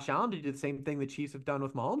Josh Allen to do the same thing the Chiefs have done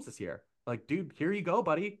with Mahomes this year. Like, dude, here you go,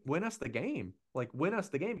 buddy. Win us the game. Like, win us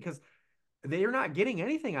the game because they are not getting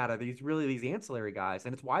anything out of these ancillary guys.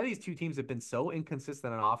 And it's why these two teams have been so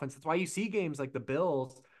inconsistent on offense. It's why you see games like the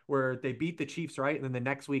Bills where they beat the Chiefs, right? And then the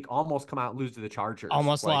next week almost come out and lose to the Chargers.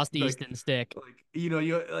 Almost lost Easton Stick.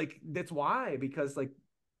 That's why, because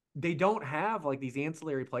they don't have like these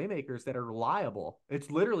ancillary playmakers that are reliable.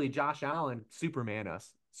 It's literally Josh Allen, Superman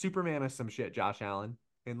us some shit, Josh Allen.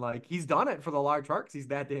 And he's done it for the large part he's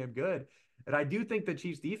that damn good. And I do think the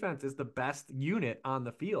Chiefs defense is the best unit on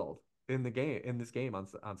the field in this game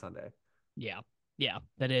on Sunday. Yeah. Yeah,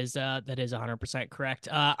 that is 100% correct.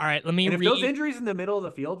 All right, let me And if those injuries in the middle of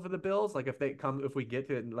the field for the Bills, if we get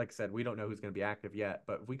to it, and like I said, we don't know who's going to be active yet,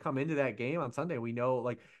 but if we come into that game on Sunday, we know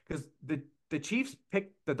because the Chiefs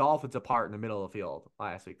picked the Dolphins apart in the middle of the field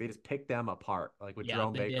last week. They just picked them apart, with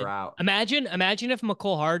Jerome Baker out. Imagine if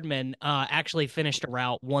McCole Hardman actually finished a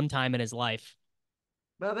route one time in his life.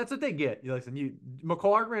 Well, that's what they get. Listen,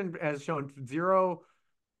 McCole Hardman has shown zero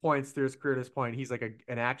points through his career at this point. He's like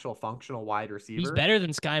an actual functional wide He's receiver. better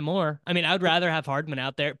than Sky Moore. I mean, I would rather have Hardman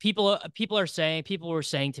out there. People were saying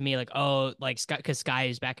to me like, oh, like Sky, because Sky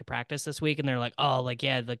is back at practice this week, and they're like, oh, like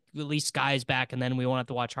yeah, like at least Sky is back, and then we won't have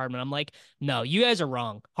to watch Hardman. I'm like, no, you guys are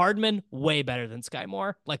wrong. Hardman way better than Sky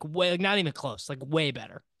Moore, like way, like not even close, like way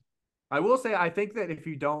better. I will say, I think that if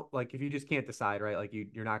you don't like, if you just can't decide, right? Like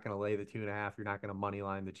you're not going to lay the 2.5. You're not going to money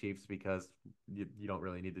line the Chiefs because you don't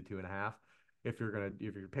really need the 2.5. If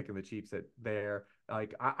you're picking the Chiefs at there,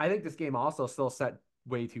 like I think this game also still set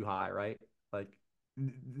way too high, right? Like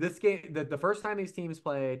this game, the first time these teams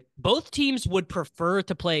played, Both teams would prefer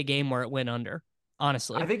to play a game where it went under, I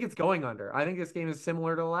honestly. think it's going under. I think this game is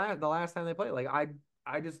similar to the last time they played. Like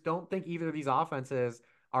I just don't think either of these offenses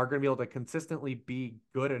are going to be able to consistently be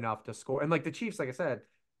good enough to score. And like the Chiefs, like I said,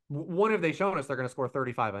 one have they shown us they're going to score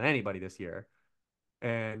 35 on anybody this year.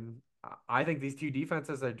 And I think these two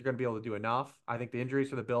defenses are going to be able to do enough. I think the injuries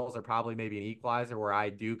for the Bills are probably maybe an equalizer where I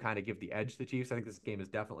do kind of give the edge to the Chiefs. I think this game is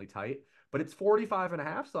definitely tight, but it's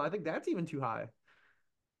 45.5. So I think that's even too high.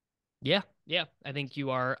 Yeah, yeah. I think you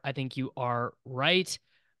are right.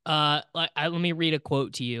 Let me read a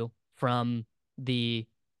quote to you from the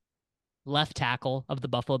left tackle of the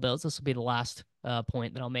Buffalo Bills. This will be the last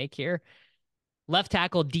point that I'll make here. Left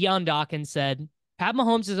tackle Dion Dawkins said, Pat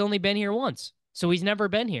Mahomes has only been here once, so he's never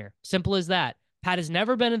been here. Simple as that. Pat has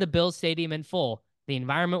never been in the Bills stadium in full. The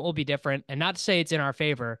environment will be different, and not to say it's in our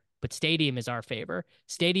favor, but stadium is our favor.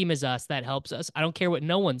 Stadium is us. That helps us. I don't care what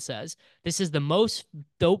no one says. This is the most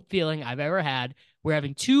dope feeling I've ever had. We're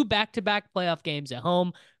having 2 back-to-back playoff games at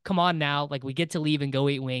home. Come on now. Like, we get to leave and go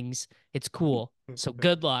eat wings. It's cool. So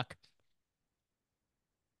good luck.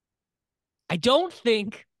 I don't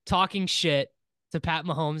think talking shit to Pat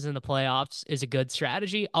Mahomes in the playoffs is a good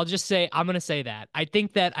strategy. I'm going to say that. I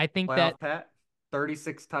think that Playoff Pat,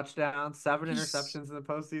 36 touchdowns, 7 he's, interceptions in the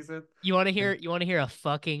postseason. you want to hear a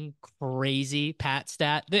fucking crazy Pat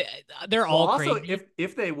stat? They're Well, all also crazy.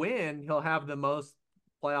 if they win, he'll have the most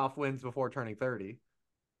playoff wins before turning 30.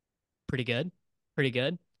 Pretty good. Pretty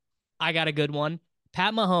good. I got a good one.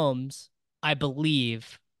 Pat Mahomes, I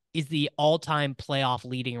believe, is the all-time playoff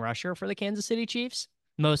leading rusher for the Kansas City Chiefs.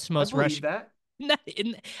 I Most believe rush. that.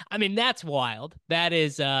 I mean, that's wild. That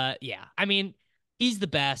is, yeah. I mean, he's the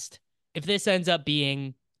best. If this ends up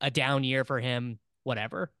being a down year for him,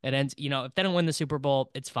 whatever. It ends, if they don't win the Super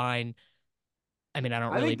Bowl, it's fine. I mean, I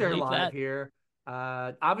don't I really think they're believe live that. here.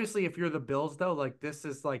 Obviously, if you're the Bills, though, like this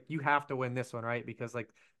is like you have to win this one, right? Because like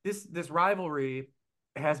this rivalry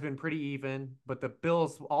has been pretty even, but the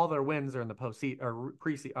Bills, all their wins are in the postseason or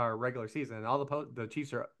or regular season, and all the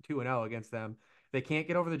Chiefs are 2-0 against them. They can't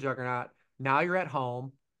get over the juggernaut. Now you're at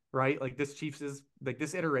home, right? Like this Chiefs is like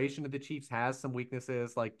this iteration of the Chiefs has some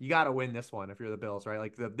weaknesses. Like you got to win this one if you're the Bills, right?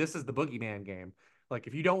 Like this is the boogeyman game. Like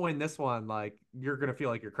if you don't win this one, like you're gonna feel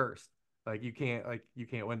like you're cursed. Like you can't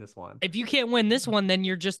win this one. If you can't win this one, then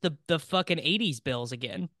you're just the fucking 80s Bills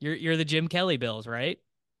again. You're the Jim Kelly Bills, right?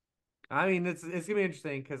 I mean, it's gonna be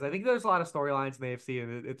interesting because I think there's a lot of storylines in the AFC,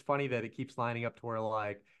 and it's funny that it keeps lining up to where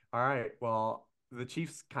like, all right, well, the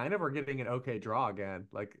Chiefs kind of are getting an okay draw again,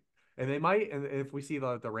 like, and they might, and if we see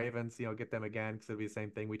the Ravens, get them again, because it'll be the same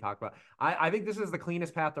thing we talked about. I think this is the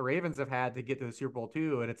cleanest path the Ravens have had to get to the Super Bowl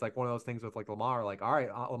too, and it's like one of those things with like Lamar, like, all right,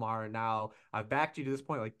 Lamar, now I've backed you to this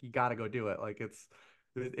point, like you got to go do it, like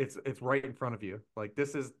it's right in front of you, like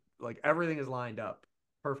this is like everything is lined up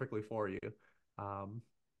perfectly for you. Um,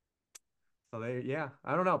 so yeah,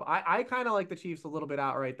 I don't know. But I kind of like the Chiefs a little bit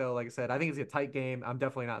outright though. Like I said, I think it's a tight game. I'm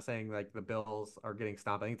definitely not saying like the Bills are getting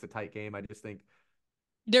stomped. I think it's a tight game. I just think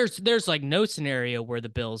There's like no scenario where the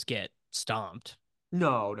Bills get stomped.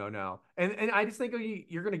 no, no, no. And I just think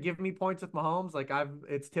you're gonna give me points with Mahomes. Like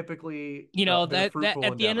it's typically been a That fruitful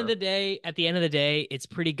endeavor. at the end of the day, it's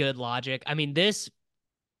pretty good logic. I mean, this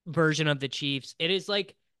version of the Chiefs, it is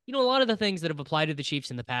like, a lot of the things that have applied to the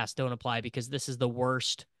Chiefs in the past don't apply because this is the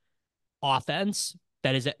worst offense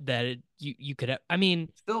you could have. I mean,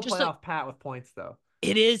 Still just like playoff Pat with points though.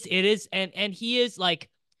 it is, and he is like,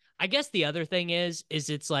 I guess the other thing is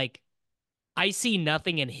it's like I see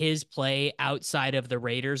nothing in his play outside of the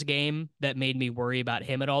Raiders game that made me worry about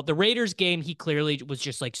him at all. The Raiders game, he clearly was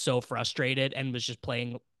just like so frustrated and was just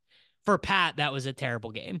playing. For Pat, that was a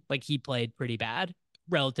terrible game. Like he played pretty bad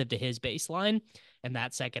relative to his baseline in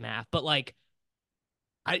that second half. But like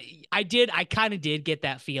I kind of did get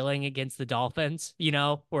that feeling against the Dolphins,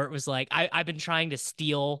 where it was like I've been trying to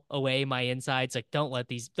steal away my insides. Like don't let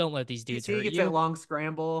these dudes He hurt gets you. that long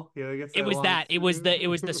scramble. He gets It that was long. that. It was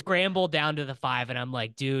the scramble down to the 5, and I'm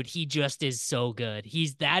like, dude, he just is so good.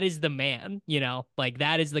 That is the man, like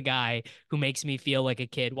that is the guy who makes me feel like a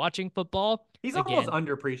kid watching football. He's almost again.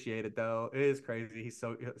 underappreciated though. It is crazy. He's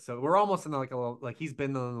so we're almost in like a little, like he's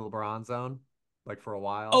been in the LeBron zone like for a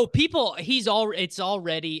while. Oh, it's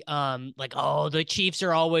already like, oh, the Chiefs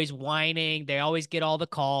are always whining. They always get all the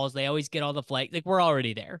calls. They always get all the flag. Like, we're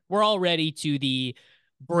already there. We're already to the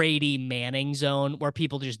Brady Manning zone where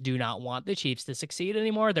people just do not want the Chiefs to succeed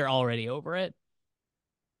anymore. They're already over it.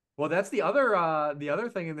 Well, that's the other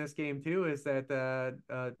thing in this game too is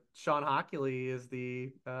that Sean Hockley is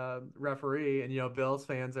the referee, and Bills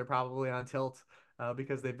fans are probably on tilt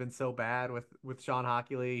because they've been so bad with Sean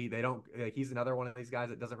Hockley. They don't like, he's another one of these guys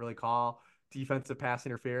that doesn't really call defensive pass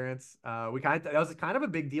interference. That was kind of a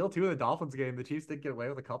big deal too in the Dolphins game. The Chiefs did get away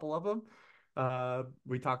with a couple of them.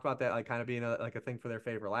 We talked about that like kind of being like a thing for their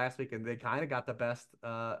favor last week, and they kind of got the best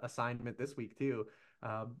assignment this week too.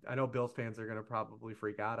 I know Bills fans are going to probably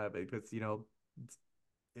freak out at it because,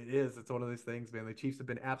 it's one of those things, man. The Chiefs have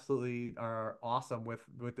been absolutely are awesome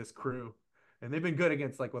with this crew, and they've been good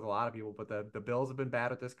against like with a lot of people, but the Bills have been bad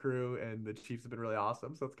with this crew, and the Chiefs have been really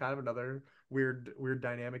awesome. So it's kind of another weird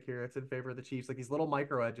dynamic here. It's in favor of the Chiefs, like these little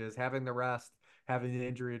micro edges, having the rest, having the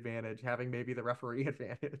injury advantage, having maybe the referee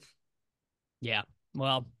advantage. Yeah.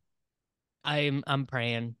 Well, I'm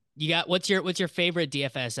praying. You got what's your favorite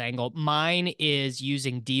DFS angle? Mine is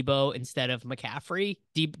using Debo instead of McCaffrey.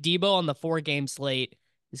 Debo on the 4 game slate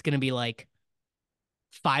is going to be like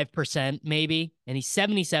 5% maybe, and he's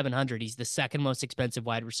 7,700. He's the second most expensive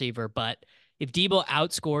wide receiver. But if Debo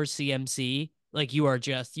outscores CMC, like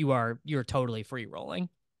you're totally free rolling.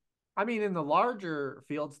 I mean, in the larger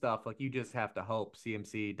field stuff, like you just have to hope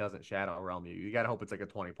CMC doesn't shadow realm you. You got to hope it's like a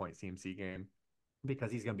 20-point CMC game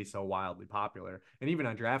because he's going to be so wildly popular. And even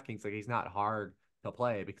on DraftKings, like he's not hard to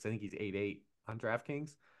play because I think he's 8-8 on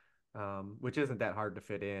DraftKings, which isn't that hard to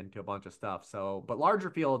fit into a bunch of stuff. So, but larger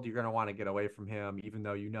field, you're going to want to get away from him, even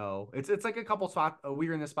though it's like a couple spot. We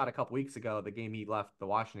were in this spot a couple weeks ago, the game he left, the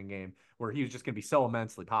Washington game, where he was just going to be so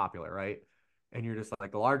immensely popular, right? And you're just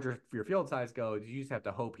like the larger your field size goes, you just have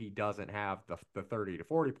to hope he doesn't have the 30 to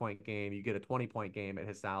 40 point game. You get a 20 point game at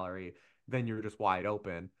his salary, then you're just wide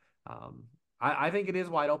open. Um, I think it is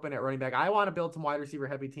wide open at running back. I want to build some wide receiver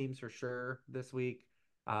heavy teams for sure this week.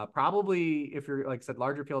 Probably if you're like I said,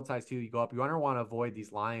 larger field size too, you go up. You want to avoid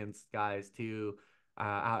these Lions guys too,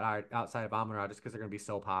 outside of Amon-Ra just because they're going to be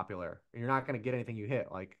so popular. You're not going to get anything you hit.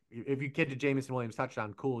 Like if you get to Jameson Williams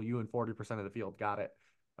touchdown, cool, you and 40% of the field got it.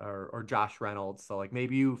 Or Josh Reynolds. So like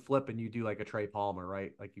maybe you flip and you do like a Trey Palmer,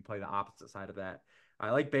 right? Like you play the opposite side of that. I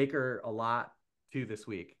like Baker a lot too this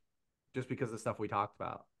week, just because of the stuff we talked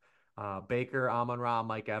about. Baker, Amon-Ra,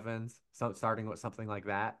 Mike Evans, starting with something like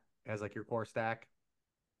that as like your core stack.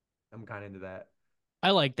 I'm kind of into that. I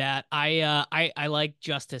like that. I like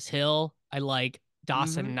Justice Hill. I like Mm-hmm.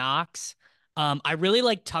 Dawson Knox. I really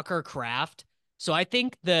like Tucker Kraft. So I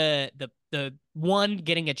think the one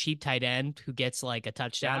getting a cheap tight end who gets like a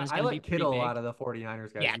touchdown Yeah, is I going to be like pretty Kittle out big. of the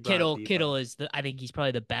 49ers guys. Yeah, You brought up Kittle defense. is I think he's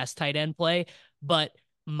probably the best tight end play. But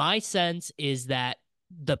my sense is that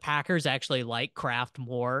the Packers actually like Kraft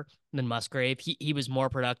more than Musgrave. He was more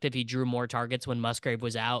productive. He drew more targets when Musgrave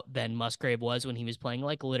was out than Musgrave was when he was playing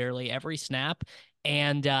like literally every snap.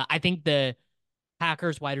 And I think the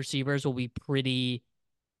Packers wide receivers will be pretty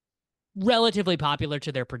relatively popular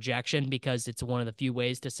to their projection because it's one of the few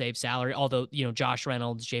ways to save salary. Although, Josh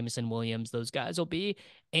Reynolds, Jameson Williams, those guys will be.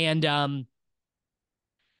 And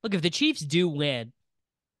look, if the Chiefs do win,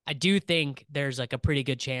 I do think there's like a pretty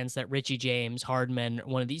good chance that Richie James, Hardman,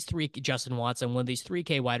 one of these three, Justin Watson, one of these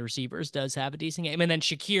 3K wide receivers does have a decent game. And then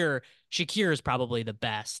Shakir is probably the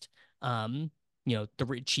best, the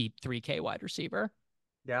cheap 3K wide receiver.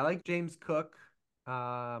 Yeah, I like James Cook.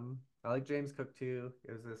 I like James Cook too.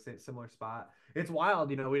 It was a similar spot. It's wild,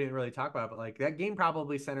 we didn't really talk about it, but like that game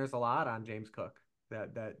probably centers a lot on James Cook.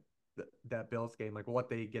 That Bills game, like what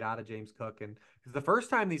they get out of James Cook, and because the first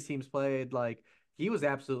time these teams played, like he was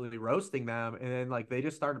absolutely roasting them, and then like they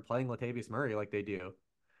just started playing Latavius Murray like they do.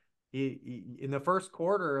 In the first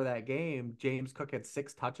quarter of that game, James Cook had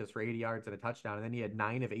 6 touches for 80 yards and a touchdown, and then he had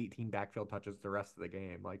 9 of 18 backfield touches the rest of the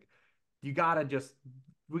game. Like you gotta just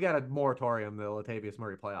we got a moratorium the Latavius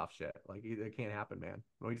Murray playoff shit. Like it can't happen, man.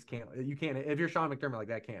 We just can't. You can't. If you're Sean McDermott, like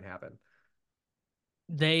that can't happen.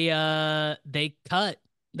 They cut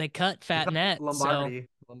They Fat cut Net, so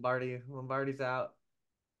Lombardi's out.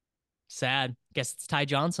 sad. Guess it's Ty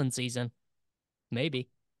Johnson season. Maybe.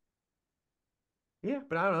 Yeah,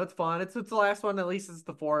 but I don't know. It's fun. It's the last one. At least it's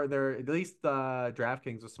the four. They're at least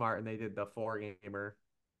DraftKings was smart and they did the 4 gamer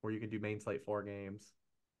where you can do main slate 4 games.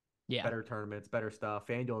 Yeah. Better tournaments, better stuff.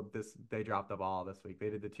 FanDuel they dropped the ball this week. They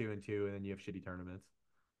did the 2-2, and then you have shitty tournaments.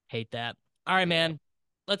 Hate that. All right, Yeah, man.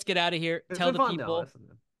 Let's get out of here. it's Tell been the fun though. people Listen,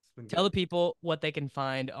 Tell the people what they can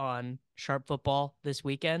find on Sharp Football this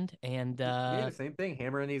weekend. And yeah, the same thing.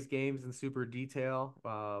 Hammering these games in super detail.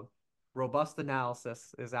 Robust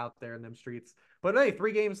analysis is out there in them streets. But hey,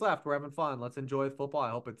 3 games left. We're having fun. Let's enjoy football. I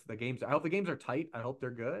hope the games are tight. I hope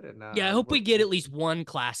they're good. And yeah, I hope we get at least one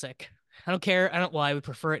classic. I don't care. Well, I would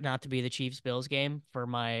prefer it not to be the Chiefs-Bills game for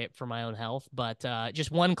my own health, but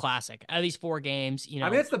just one classic out of these 4 games. I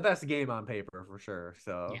mean, it's the best game on paper for sure.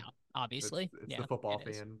 So yeah, obviously, it's the football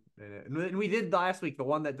fan in it. And we did last week, the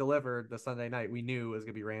one that delivered the Sunday night. We knew it was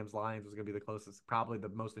gonna be Rams-Lions, was gonna be the closest, probably the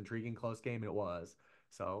most intriguing close game. It was.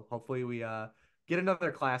 So hopefully we get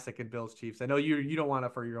another classic in Bills-Chiefs. I know you don't want to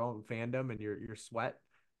for your own fandom and your sweat.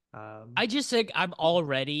 I just think I'm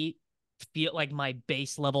already feel like my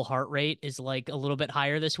base level heart rate is like a little bit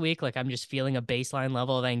higher this week. Like I'm just feeling a baseline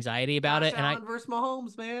level of anxiety about it. And versus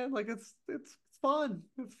Mahomes, man, like it's fun.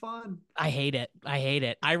 It's fun. I hate it.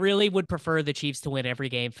 I really would prefer the Chiefs to win every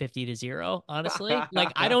game 50-0. Honestly,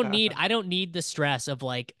 like I don't need the stress of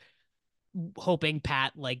like hoping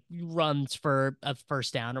Pat like runs for a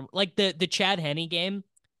first down, or like the Chad Henne game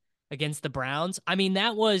against the Browns. I mean,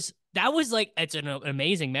 that was like, it's an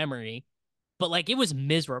amazing memory. But like it was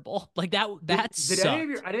miserable. Like that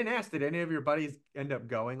sucked. I didn't ask, did any of your buddies end up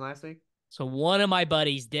going last week? So one of my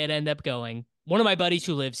buddies did end up going. One of my buddies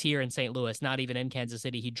who lives here in St. Louis, not even in Kansas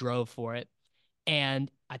City, he drove for it.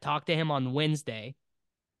 And I talked to him on Wednesday,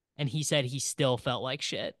 and he said he still felt like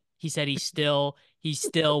shit. He said he still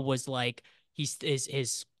was like he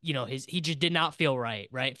just did not feel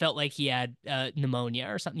right. Felt like he had pneumonia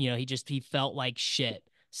or something. He felt like shit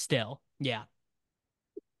still. Yeah.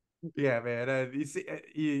 Yeah, man. You see,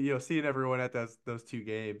 seeing everyone at those 2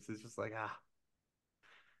 games is just like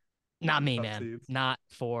Not me, man. Seeds. Not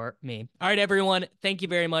for me. All right, everyone. Thank you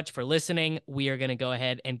very much for listening. We are gonna go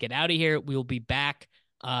ahead and get out of here. We will be back.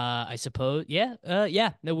 I suppose. Yeah.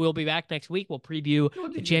 We'll be back next week. We'll preview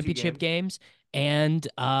the championship games. And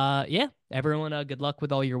everyone. Good luck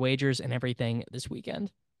with all your wagers and everything this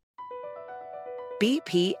weekend.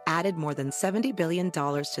 BP added more than $70 billion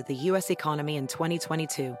to the U.S. economy in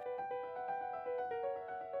 2022.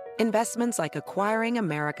 Investments like acquiring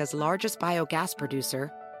America's largest biogas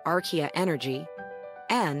producer, Archaea Energy,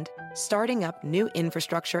 and starting up new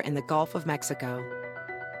infrastructure in the Gulf of Mexico.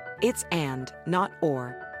 It's and, not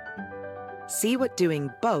or. See what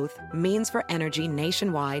doing both means for energy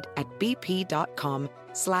nationwide at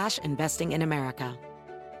bp.com/investing in America.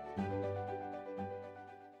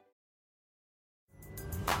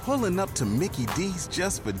 Pulling up to Mickey D's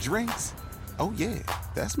just for drinks? Oh yeah,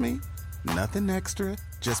 that's me. Nothing extra,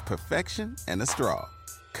 just perfection and a straw.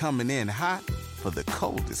 Coming in hot for the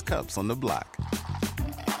coldest cups on the block.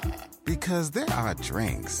 Because there are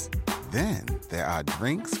drinks. Then there are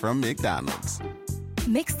drinks from McDonald's.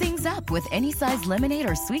 Mix things up with any size lemonade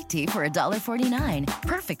or sweet tea for $1.49.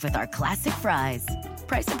 Perfect with our classic fries.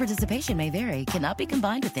 Price and participation may vary. Cannot be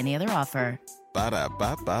combined with any other offer.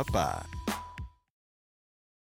 Ba-da-ba-ba-ba.